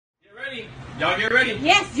ready. Y'all get ready.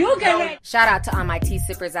 Yes, you get ready. Shout out to all my tea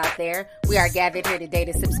sippers out there. We are gathered here today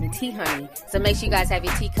to sip some tea, honey. So make sure you guys have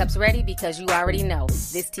your teacups ready because you already know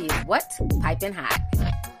this tea is what? Piping hot.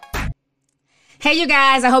 Hey, you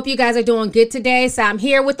guys, I hope you guys are doing good today. So I'm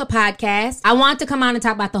here with the podcast. I want to come on and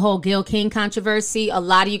talk about the whole Gayle King controversy. A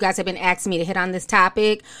lot of you guys have been asking me to hit on this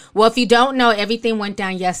topic. Well, if you don't know, everything went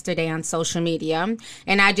down yesterday on social media.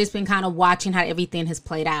 And I've just been kind of watching how everything has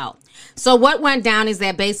played out. So what went down is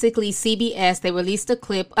that basically CBS, they released a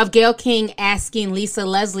clip of Gayle King asking Lisa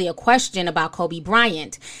Leslie a question about Kobe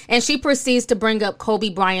Bryant. And she proceeds to bring up Kobe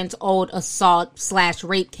Bryant's old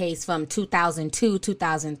assault/rape case from 2002,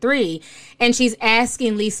 2003. And she's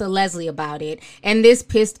asking Lisa Leslie about it. And this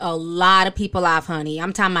pissed a lot of people off, honey.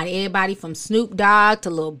 I'm talking about everybody from Snoop Dogg to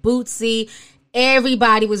Lil Bootsy.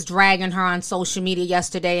 Everybody was dragging her on social media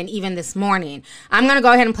yesterday and even this morning. I'm going to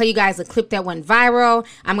go ahead and play you guys a clip that went viral.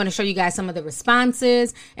 I'm going to show you guys some of the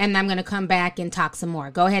responses, and I'm going to come back and talk some more.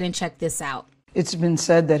 Go ahead and check this out. It's been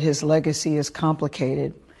said that his legacy is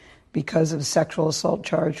complicated because of a sexual assault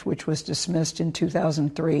charge, which was dismissed in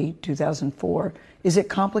 2003, 2004. Is it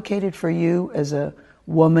complicated for you as a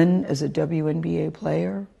woman, as a WNBA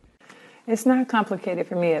player? It's not complicated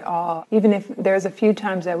for me at all. Even if there's a few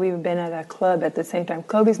times that we've been at a club at the same time,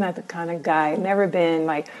 Kobe's not the kind of guy, never been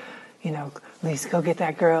like, you know, Lisa, go get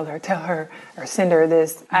that girl or tell her or send her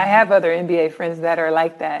this. Mm-hmm. I have other NBA friends that are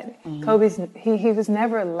like that. Mm-hmm. He was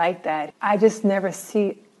never like that. I just never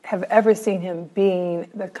have ever seen him being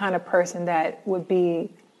the kind of person that would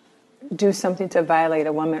do something to violate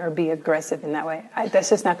a woman or be aggressive in that way. That's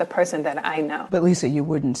just not the person that I know. But Lisa, you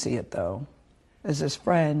wouldn't see it though. As his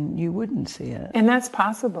friend, you wouldn't see it. And that's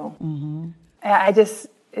possible. Mm-hmm. I just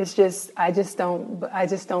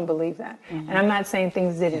don't believe that. Mm-hmm. And I'm not saying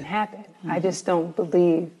things didn't happen. Mm-hmm. I just don't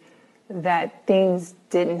believe that things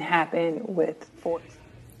didn't happen with force.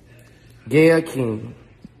 Gayle King,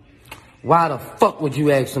 why the fuck would you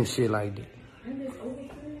ask some shit like that?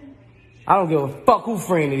 I don't give a fuck who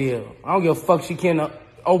friend it is. I don't give a fuck she can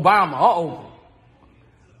Obama or Oprah.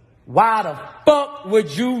 Why the fuck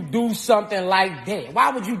would you do something like that?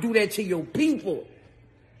 Why would you do that to your people?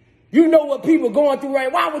 You know what people going through, right?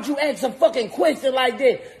 Why would you ask a fucking question like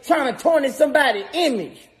that, trying to tarnish somebody's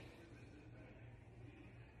image?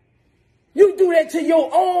 You do that to your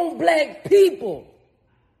own black people.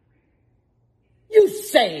 You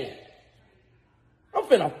sad. I'm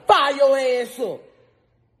finna fire your ass up.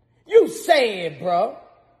 You sad, bro.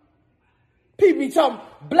 People be talking,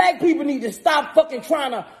 black people need to stop fucking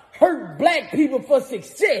trying to hurt black people for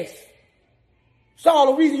success. It's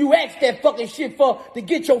all the reason you ask that fucking shit for, to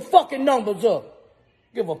get your fucking numbers up.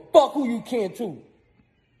 Give a fuck who you can too.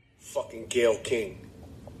 Fucking Gayle King.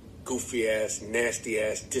 Goofy ass, nasty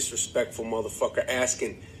ass, disrespectful motherfucker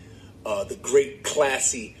asking the great,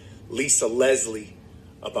 classy Lisa Leslie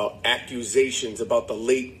about accusations about the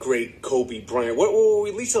late, great Kobe Bryant. What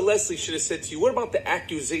Lisa Leslie should have said to you, what about the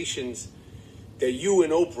accusations that you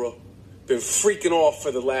and Oprah been freaking off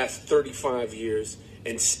for the last 35 years,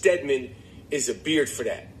 and Stedman is a beard for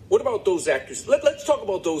that? What about those accusations? Let's talk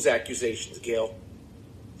about those accusations, Gayle.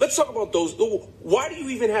 Let's talk about those. Why do you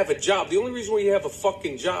even have a job? The only reason why you have a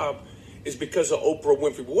fucking job is because of Oprah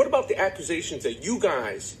Winfrey. But what about the accusations that you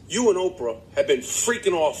guys, you and Oprah, have been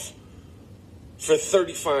freaking off for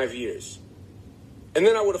 35 years? And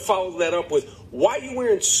then I would have followed that up with, why are you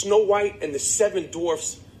wearing Snow White and the Seven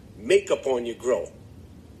Dwarfs makeup on your grill?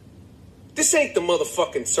 This ain't the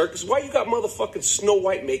motherfucking circus. Why you got motherfucking Snow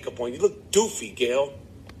White makeup on? You look doofy, Gayle.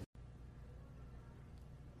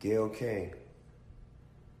 Gayle King.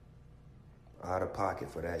 Out of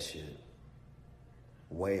pocket for that shit.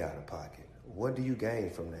 Way out of pocket. What do you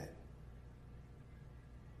gain from that?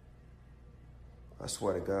 I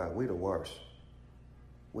swear to God, we the worst.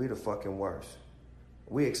 We the fucking worst.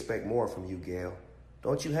 We expect more from you, Gayle.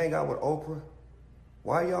 Don't you hang out with Oprah?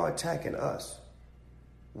 Why y'all attacking us?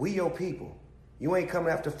 We your people. You ain't coming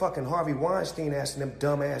after fucking Harvey Weinstein asking them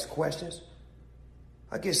dumbass questions.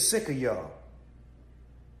 I get sick of y'all.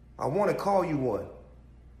 I want to call you one.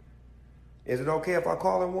 Is it okay if I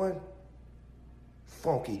call him one?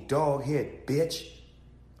 Funky dog head bitch.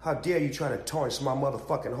 How dare you try to tarnish my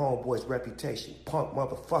motherfucking homeboy's reputation, punk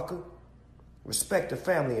motherfucker. Respect the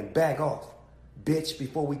family and back off, bitch,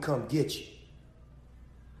 before we come get you.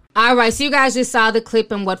 All right, so you guys just saw the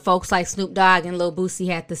clip and what folks like Snoop Dogg and Lil Boosie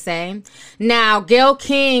had to say. Now, Gayle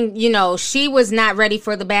King, you know, she was not ready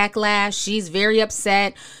for the backlash. She's very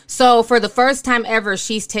upset. So for the first time ever,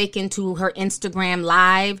 she's taken to her Instagram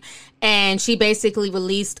live and she basically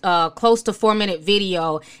released a close to 4-minute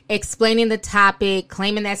video explaining the topic,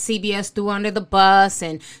 claiming that CBS threw her under the bus,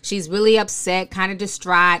 and she's really upset, kind of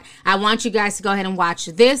distraught. I want you guys to go ahead and watch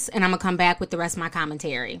this, and I'm going to come back with the rest of my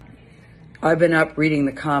commentary. I've been up reading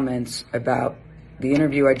the comments about the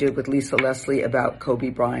interview I did with Lisa Leslie about Kobe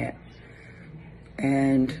Bryant.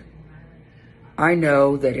 And I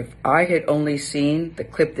know that if I had only seen the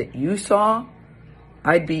clip that you saw,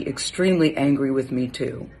 I'd be extremely angry with me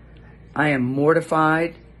too. I am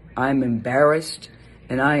mortified, I'm embarrassed,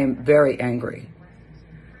 and I am very angry.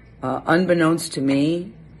 Unbeknownst to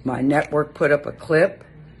me, my network put up a clip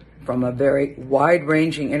from a very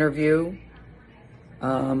wide-ranging interview,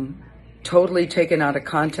 totally taken out of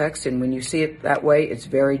context, and when you see it that way, it's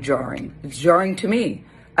very jarring. It's jarring to me.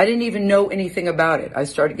 I didn't even know anything about it. I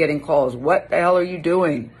started getting calls. What the hell are you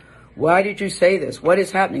doing? Why did you say this? What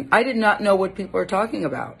is happening? I did not know what people are talking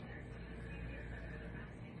about.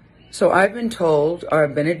 So I've been told, or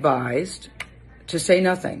I've been advised, to say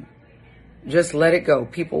nothing. Just let it go.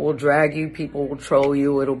 People will drag you. People will troll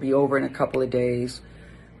you. It'll be over in a couple of days.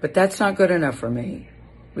 But that's not good enough for me,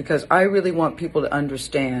 because I really want people to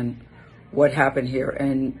understand what happened here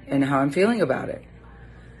and how I'm feeling about it.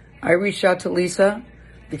 I reached out to Lisa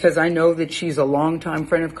because I know that she's a longtime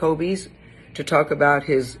friend of Kobe's, to talk about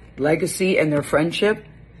his legacy and their friendship.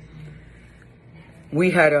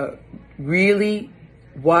 We had a really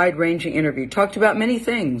wide-ranging interview, talked about many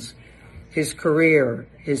things: his career,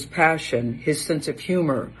 his passion, his sense of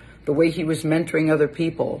humor, the way he was mentoring other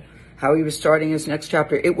people, how he was starting his next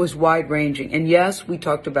chapter. It was wide-ranging. And yes, we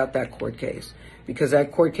talked about that court case, because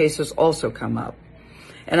that court case has also come up.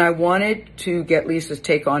 And I wanted to get Lisa's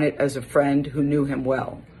take on it as a friend who knew him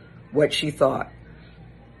well, what she thought,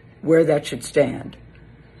 where that should stand.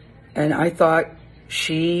 And I thought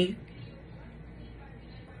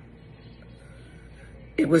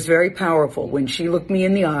it was very powerful when she looked me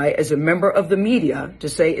in the eye as a member of the media to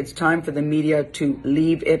say it's time for the media to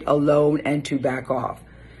leave it alone and to back off.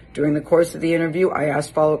 During the course of the interview, I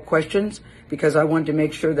asked follow-up questions because I wanted to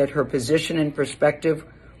make sure that her position and perspective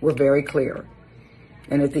were very clear.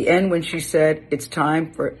 And at the end, when she said it's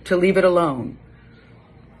time to leave it alone,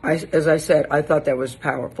 as I said, I thought that was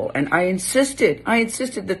powerful. And I insisted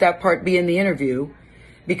that part be in the interview,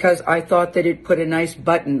 because I thought that it put a nice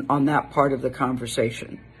button on that part of the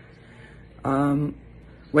conversation. When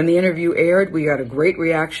the interview aired, we got a great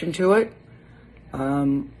reaction to it.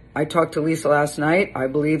 I talked to Lisa last night. I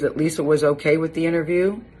believe that Lisa was okay with the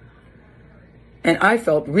interview. And I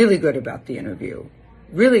felt really good about the interview.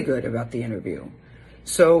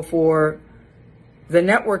 So for the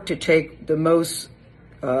network to take the most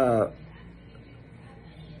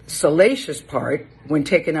salacious part, when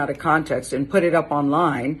taken out of context, and put it up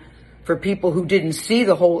online for people who didn't see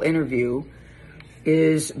the whole interview,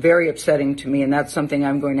 is very upsetting to me, and that's something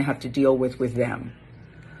I'm going to have to deal with them.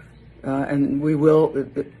 And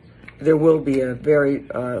there will be a very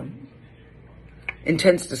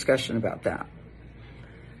intense discussion about that.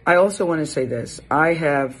 I also want to say this. I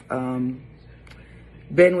have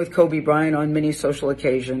been with Kobe Bryant on many social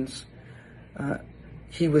occasions.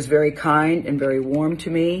 He was very kind and very warm to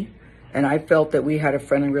me, and I felt that we had a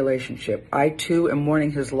friendly relationship. I, too, am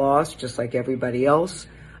mourning his loss, just like everybody else.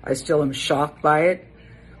 I still am shocked by it.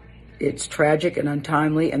 It's tragic and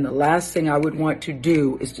untimely, and the last thing I would want to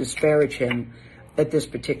do is disparage him at this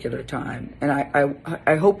particular time. And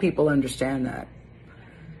I hope people understand that.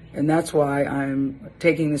 And that's why I'm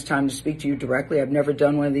taking this time to speak to you directly. I've never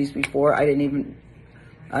done one of these before.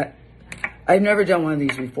 I've never done one of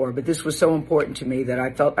these before, but this was so important to me that I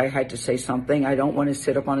felt I had to say something. I don't want to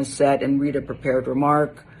sit up on a set and read a prepared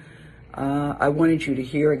remark. I wanted you to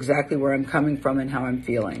hear exactly where I'm coming from and how I'm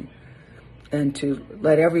feeling, and to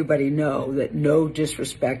let everybody know that no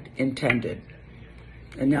disrespect intended.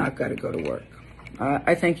 And now I've got to go to work.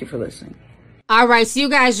 I thank you for listening. All right, so you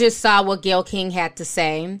guys just saw what Gayle King had to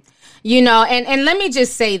say. You know, and let me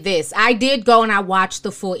just say this. I did go and I watched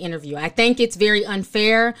the full interview. I think it's very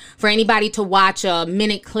unfair for anybody to watch a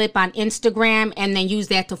minute clip on Instagram and then use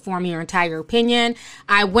that to form your entire opinion.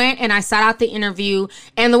 I went and I sought out the interview,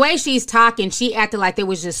 and the way she's talking, she acted like there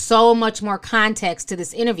was just so much more context to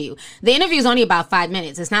this interview. The interview is only about 5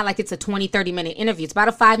 minutes. It's not like it's a 20, 30-minute interview. It's about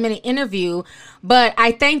a 5-minute interview, but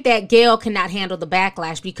I think that Gayle cannot handle the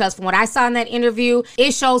backlash, because from what I saw in that interview,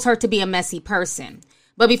 it shows her to be a messy person.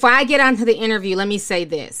 But before I get onto the interview, let me say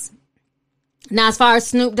this. Now, as far as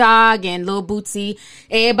Snoop Dogg and Lil Bootsy,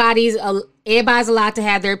 everybody's Everybody's allowed to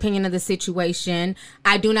have their opinion of the situation.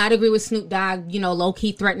 I do not agree with Snoop Dogg,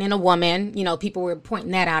 low-key threatening a woman. People were pointing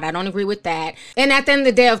that out. I don't agree with that. And at the end of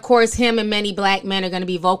the day, of course, him and many black men are going to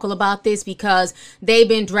be vocal about this because they've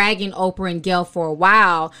been dragging Oprah and Gayle for a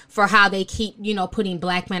while for how they keep, putting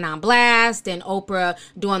black men on blast, and Oprah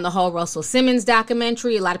doing the whole Russell Simmons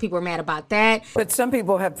documentary. A lot of people are mad about that. But some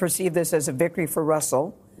people have perceived this as a victory for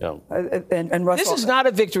Russell. Yeah. And Russell. This is not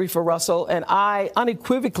a victory for Russell, and I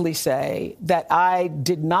unequivocally say that I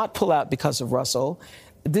did not pull out because of Russell.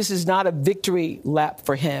 This is not a victory lap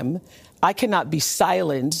for him. I cannot be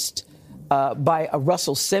silenced by a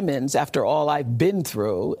Russell Simmons after all I've been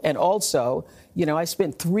through. And also, I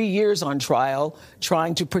spent 3 years on trial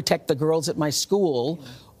trying to protect the girls at my school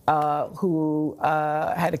who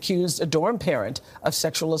had accused a dorm parent of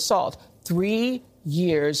sexual assault. 3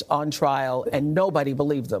 years on trial, and nobody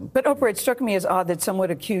believed them. But Oprah, it struck me as odd that some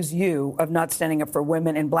would accuse you of not standing up for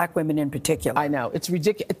women, and black women in particular. I know. It's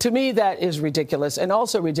ridiculous. To me, that is ridiculous, and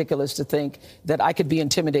also ridiculous to think that I could be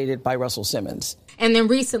intimidated by Russell Simmons. And then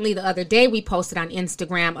recently, the other day, we posted on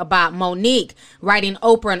Instagram about Monique writing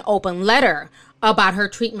Oprah an open letter about her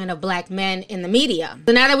treatment of black men in the media.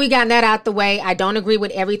 So now that we got that out the way, I don't agree with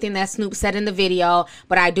everything that Snoop said in the video,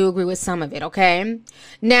 but I do agree with some of it, okay?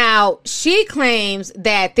 Now, she claims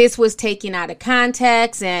that this was taken out of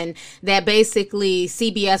context and that basically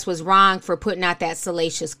CBS was wrong for putting out that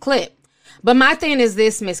salacious clip. But my thing is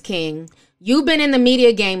this, Miss King, you've been in the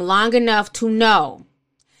media game long enough to know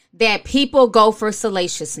that people go for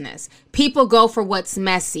salaciousness. People go for what's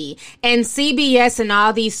messy. And CBS and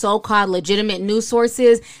all these so-called legitimate news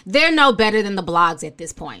sources, they're no better than the blogs at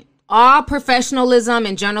this point. All professionalism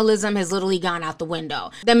and journalism has literally gone out the window.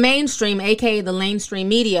 The mainstream, aka the mainstream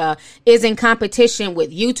media, is in competition with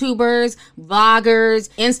YouTubers, vloggers,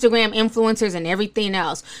 Instagram influencers, and everything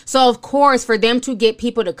else. So of course, for them to get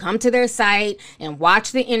people to come to their site and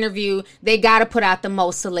watch the interview, they got to put out the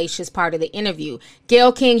most salacious part of the interview.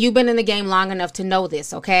 Gayle King, you've been in the game long enough to know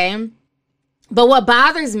this, okay? But what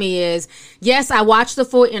bothers me is, yes, I watched the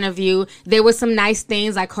full interview. There were some nice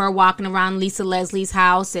things like her walking around Lisa Leslie's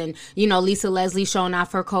house and, Lisa Leslie showing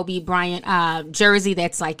off her Kobe Bryant jersey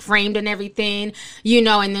that's like framed and everything,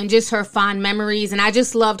 and then just her fond memories. And I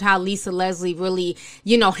just loved how Lisa Leslie really,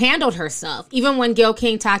 handled herself. Even when Gayle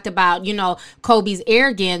King talked about, Kobe's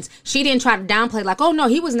arrogance, she didn't try to downplay like, oh no,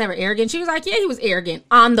 he was never arrogant. She was like, yeah, he was arrogant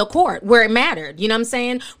on the court where it mattered. You know what I'm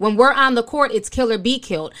saying? When we're on the court, it's kill or be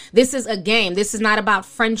killed. This is a game. This is not about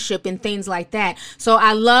friendship and things like that. So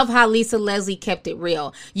I love how Lisa Leslie kept it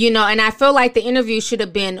real, and I feel like the interview should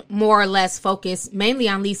have been more or less focused mainly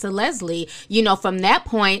on Lisa Leslie, from that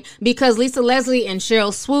point, because Lisa Leslie and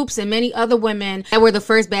Cheryl Swoops and many other women that were the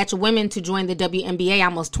first batch of women to join the WNBA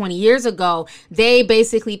almost 20 years ago, they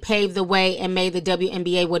basically paved the way and made the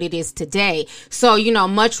WNBA what it is today. So,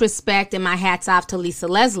 much respect and my hats off to Lisa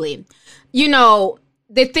Leslie.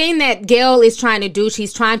 The thing that Gayle is trying to do,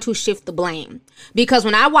 she's trying to shift the blame. Because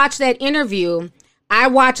when I watched that interview, I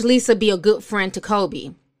watched Lisa be a good friend to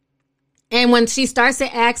Kobe. And when she starts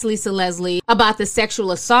to ask Lisa Leslie about the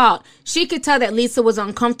sexual assault, she could tell that Lisa was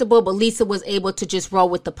uncomfortable, but Lisa was able to just roll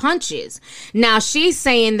with the punches. Now, she's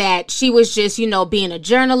saying that she was just, being a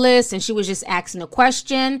journalist and she was just asking a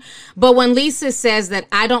question. But when Lisa says that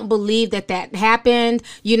I don't believe that happened,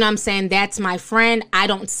 I'm saying that's my friend, I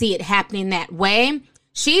don't see it happening that way.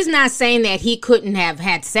 She's not saying that he couldn't have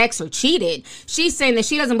had sex or cheated. She's saying that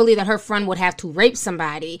she doesn't believe that her friend would have to rape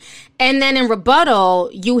somebody. And then in rebuttal,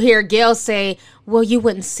 you hear Gayle say, well, you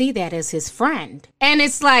wouldn't see that as his friend. And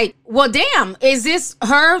it's like, well, damn, is this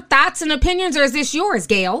her thoughts and opinions or is this yours,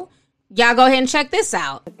 Gayle? Y'all go ahead and check this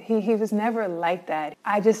out. He was never like that.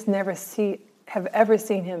 I just never have ever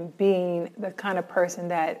seen him being the kind of person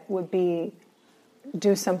that would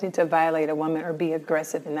do something to violate a woman or be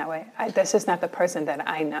aggressive in that way. That's just not the person that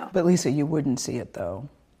I know. But Lisa, you wouldn't see it though.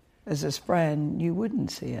 As his friend, you wouldn't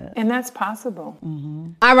see it. And that's possible.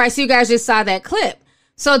 Mm-hmm. All right, so you guys just saw that clip.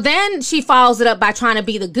 So then she follows it up by trying to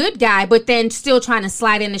be the good guy, but then still trying to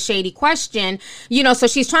slide in a shady question. So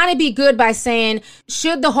she's trying to be good by saying,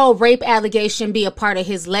 should the whole rape allegation be a part of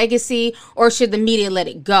his legacy or should the media let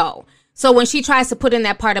it go? So when she tries to put in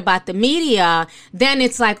that part about the media, then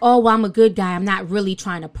it's like, oh, well, I'm a good guy. I'm not really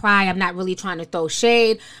trying to pry. I'm not really trying to throw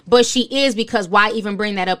shade. But she is, because why even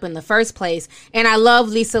bring that up in the first place? And I love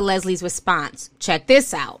Lisa Leslie's response. Check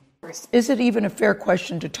this out. Is it even a fair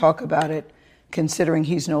question to talk about it, considering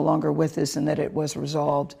he's no longer with us and that it was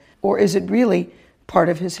resolved? Or is it really part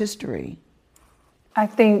of his history? I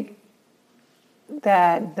think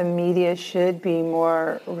that the media should be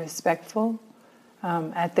more respectful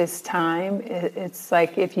At this time, it's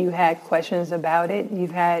like if you had questions about it,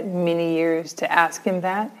 you've had many years to ask him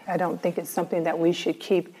that. I don't think it's something that we should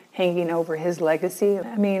keep hanging over his legacy.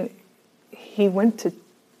 I mean, it went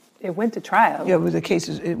to trial. Yeah, with the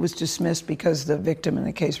cases, it was dismissed because the victim in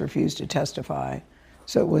the case refused to testify,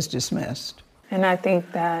 so it was dismissed. And I think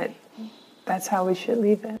that's how we should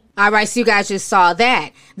leave it. All right, so you guys just saw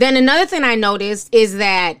that. Then another thing I noticed is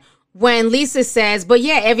that when Lisa says, but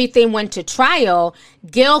yeah, everything went to trial,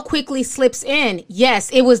 Gayle quickly slips in. Yes,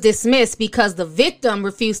 it was dismissed because the victim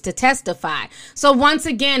refused to testify. So once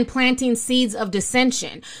again, planting seeds of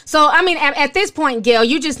dissension. So, I mean, at this point, Gayle,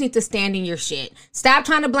 you just need to stand in your shit. Stop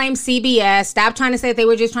trying to blame CBS. Stop trying to say they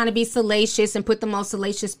were just trying to be salacious and put the most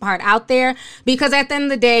salacious part out there. Because at the end of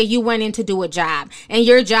the day, you went in to do a job. And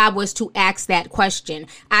your job was to ask that question.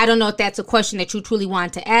 I don't know if that's a question that you truly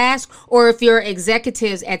want to ask, or if your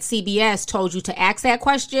executives at CBS told you to ask that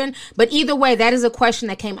question. But either way, that is a question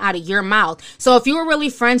that came out of your mouth. So if you were really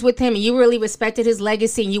friends with him and you really respected his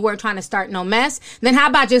legacy and you weren't trying to start no mess, then how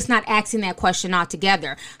about just not asking that question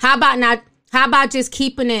altogether? How about just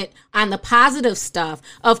keeping it on the positive stuff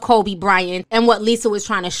of Kobe Bryant and what Lisa was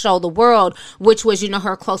trying to show the world, which was,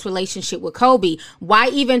 her close relationship with Kobe? Why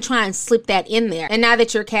even try and slip that in there? And now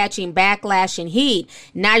that you're catching backlash and heat,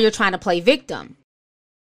 now you're trying to play victim.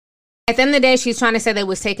 At the end of the day, she's trying to say that it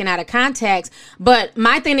was taken out of context. But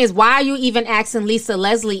my thing is, why are you even asking Lisa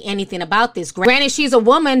Leslie anything about this? Granted, she's a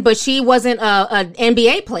woman, but she wasn't an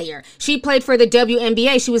NBA player. She played for the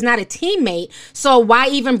WNBA. She was not a teammate. So why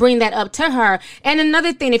even bring that up to her? And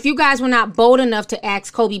another thing, if you guys were not bold enough to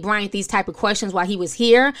ask Kobe Bryant these type of questions while he was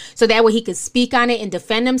here, so that way he could speak on it and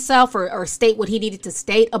defend himself or state what he needed to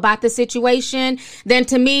state about the situation, then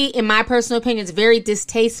to me, in my personal opinion, it's very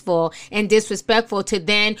distasteful and disrespectful to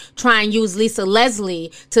then try and use Lisa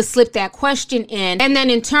Leslie to slip that question in, and then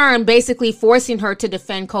in turn basically forcing her to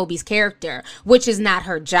defend Kobe's character, which is not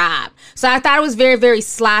her job. So I thought it was very, very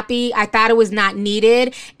sloppy. I thought it was not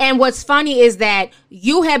needed. And what's funny is that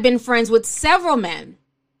you have been friends with several men,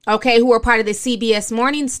 okay, who are part of the CBS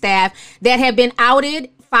morning staff that have been outed,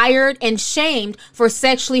 fired, and shamed for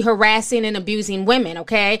sexually harassing and abusing women,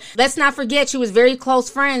 okay? Let's not forget she was very close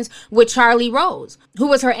friends with Charlie Rose, who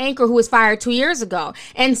was her anchor, who was fired 2 years ago,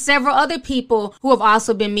 and several other people who have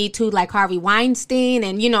also been Me Too, like Harvey Weinstein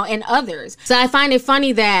and, and others. So I find it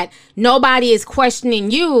funny that nobody is questioning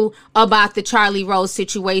you about the Charlie Rose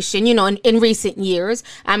situation, in recent years.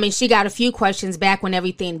 I mean, she got a few questions back when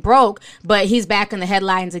everything broke, but he's back in the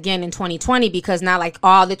headlines again in 2020 because now, like,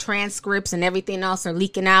 all the transcripts and everything else are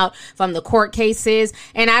leaking out from the court cases.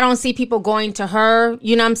 And I don't see people going to her,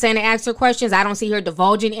 to ask her questions. I don't see her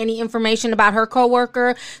divulging any information about her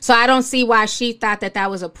coworker. So I don't see why she thought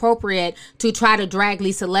that was appropriate to try to drag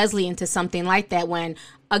Lisa Leslie into something like that when,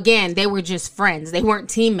 again, they were just friends. They weren't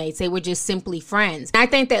teammates. They were just simply friends. I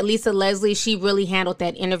think that Lisa Leslie, she really handled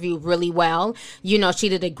that interview really well. She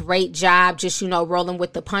did a great job just, rolling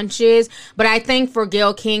with the punches. But I think for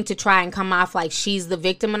Gayle King to try and come off like she's the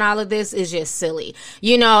victim in all of this is just silly.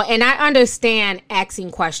 And I understand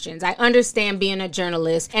asking questions. I understand being a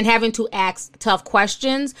journalist and having to ask tough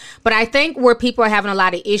questions. But I think where people are having a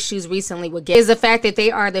lot of issues recently with Gayle is the fact that they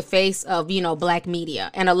are the face of, black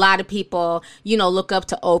media. And a lot of people, look up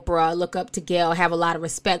to Oprah, look up to Gayle, have a lot of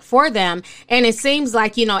respect for them. And it seems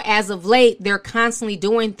like, as of late, they're constantly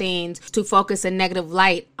doing things to focus a negative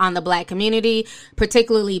light on the black community,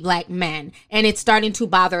 particularly black men. And it's starting to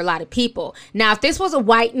bother a lot of people. Now, if this was a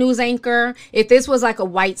white news anchor, if this was like a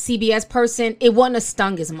white CBS person, it wouldn't have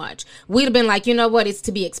stung as much. We'd have been like, you know what, it's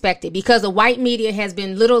to be expected, because the white media has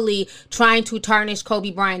been literally trying to tarnish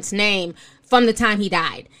Kobe Bryant's name from the time he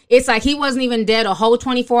died. It's like he wasn't even dead a whole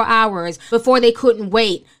 24 hours before they couldn't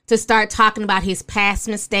wait to start talking about his past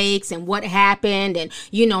mistakes and what happened and,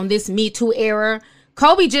 this Me Too era.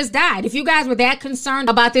 Kobe just died. If you guys were that concerned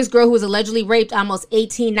about this girl who was allegedly raped almost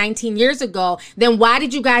 18, 19 years ago, then why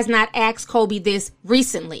did you guys not ask Kobe this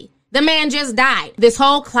recently? The man just died. This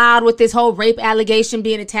whole cloud with this whole rape allegation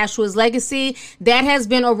being attached to his legacy, that has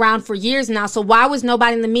been around for years now. So why was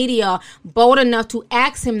nobody in the media bold enough to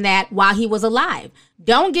ask him that while he was alive?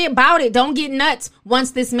 Don't get about it. Don't get nuts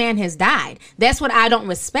once this man has died. That's what I don't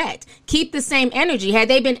respect. Keep the same energy. Had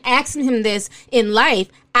they been asking him this in life,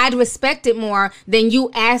 I'd respect it more than you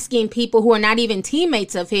asking people who are not even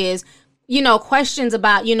teammates of his questions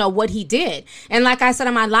about, what he did. And like I said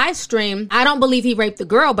on my live stream, I don't believe he raped the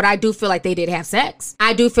girl, but I do feel like they did have sex.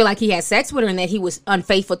 I do feel like he had sex with her and that he was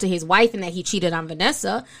unfaithful to his wife and that he cheated on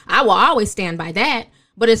Vanessa. I will always stand by that.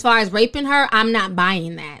 But as far as raping her, I'm not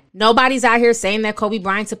buying that. Nobody's out here saying that Kobe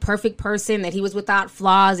Bryant's a perfect person, that he was without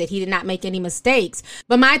flaws, that he did not make any mistakes.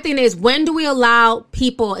 But my thing is, when do we allow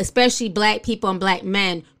people, especially black people and black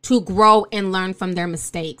men, to grow and learn from their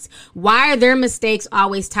mistakes? Why are their mistakes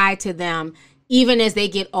always tied to them even as they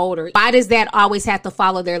get older? Why does that always have to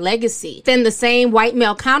follow their legacy? Then the same white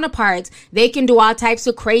male counterparts, they can do all types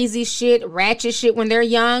of crazy shit, ratchet shit when they're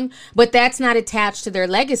young, but that's not attached to their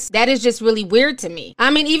legacy. That is just really weird to me.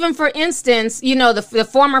 I mean, even for instance, you know, the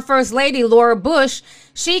former First Lady, Laura Bush,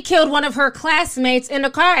 she killed one of her classmates in a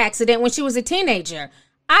car accident when she was a teenager.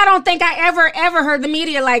 I don't think I ever heard the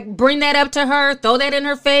media like bring that up to her, throw that in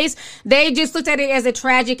her face. They just looked at it as a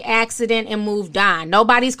tragic accident and moved on.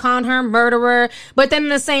 Nobody's calling her a murderer. But then in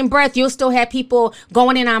the same breath, you'll still have people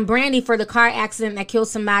going in on Brandy for the car accident that killed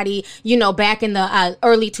somebody, you know, back in the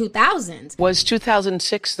early 2000s. Was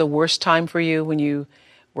 2006 the worst time for you when you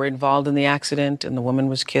were involved in the accident and the woman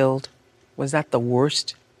was killed? Was that the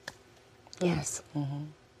worst? Yes.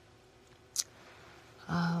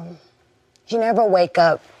 You never wake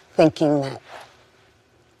up thinking that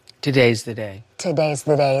Today's the day. Today's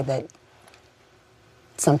the day that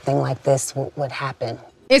something like this would happen.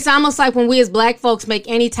 It's almost like when we as black folks make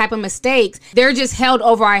any type of mistakes, they're just held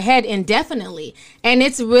over our head indefinitely. And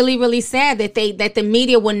it's really, really sad that the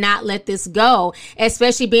media will not let this go,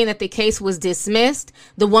 especially being that the case was dismissed.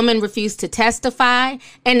 The woman refused to testify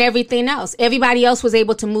and everything else. Everybody else was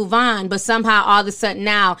able to move on, but somehow all of a sudden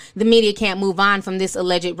now the media can't move on from this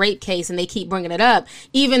alleged rape case, and they keep bringing it up,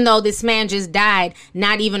 even though this man just died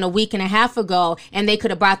not even a week and a half ago, and they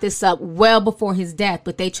could have brought this up well before his death,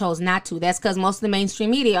 but they chose not to. That's because most of the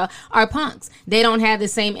mainstream media are punks. They don't have the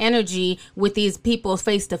same energy with these people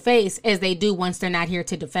face to face as they do once they're not here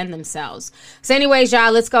to defend themselves. So anyways,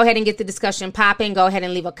 y'all, let's go ahead and get the discussion popping. Go ahead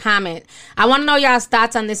and leave a comment. I want to know y'all's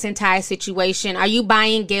thoughts on this entire situation. Are you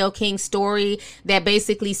buying Gayle King's story that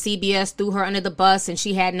basically CBS threw her under the bus and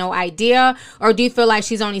she had no idea? Or do you feel like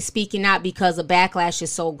she's only speaking out because the backlash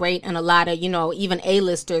is so great and a lot of, you know, even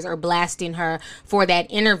A-listers are blasting her for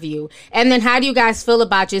that interview? And then how do you guys feel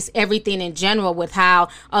about just everything in general with how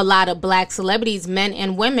a lot of black celebrities, men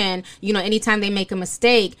and women, you know, anytime they make a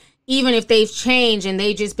mistake, even if they've changed and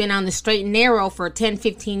they've just been on the straight and narrow for 10,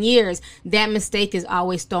 15 years, that mistake is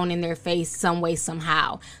always thrown in their face some way,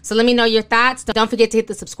 somehow. So let me know your thoughts. Don't forget to hit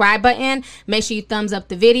the subscribe button. Make sure you thumbs up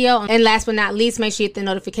the video. And last but not least, make sure you hit the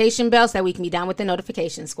notification bell so that we can be down with the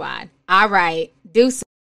notification squad. All right. Deuces.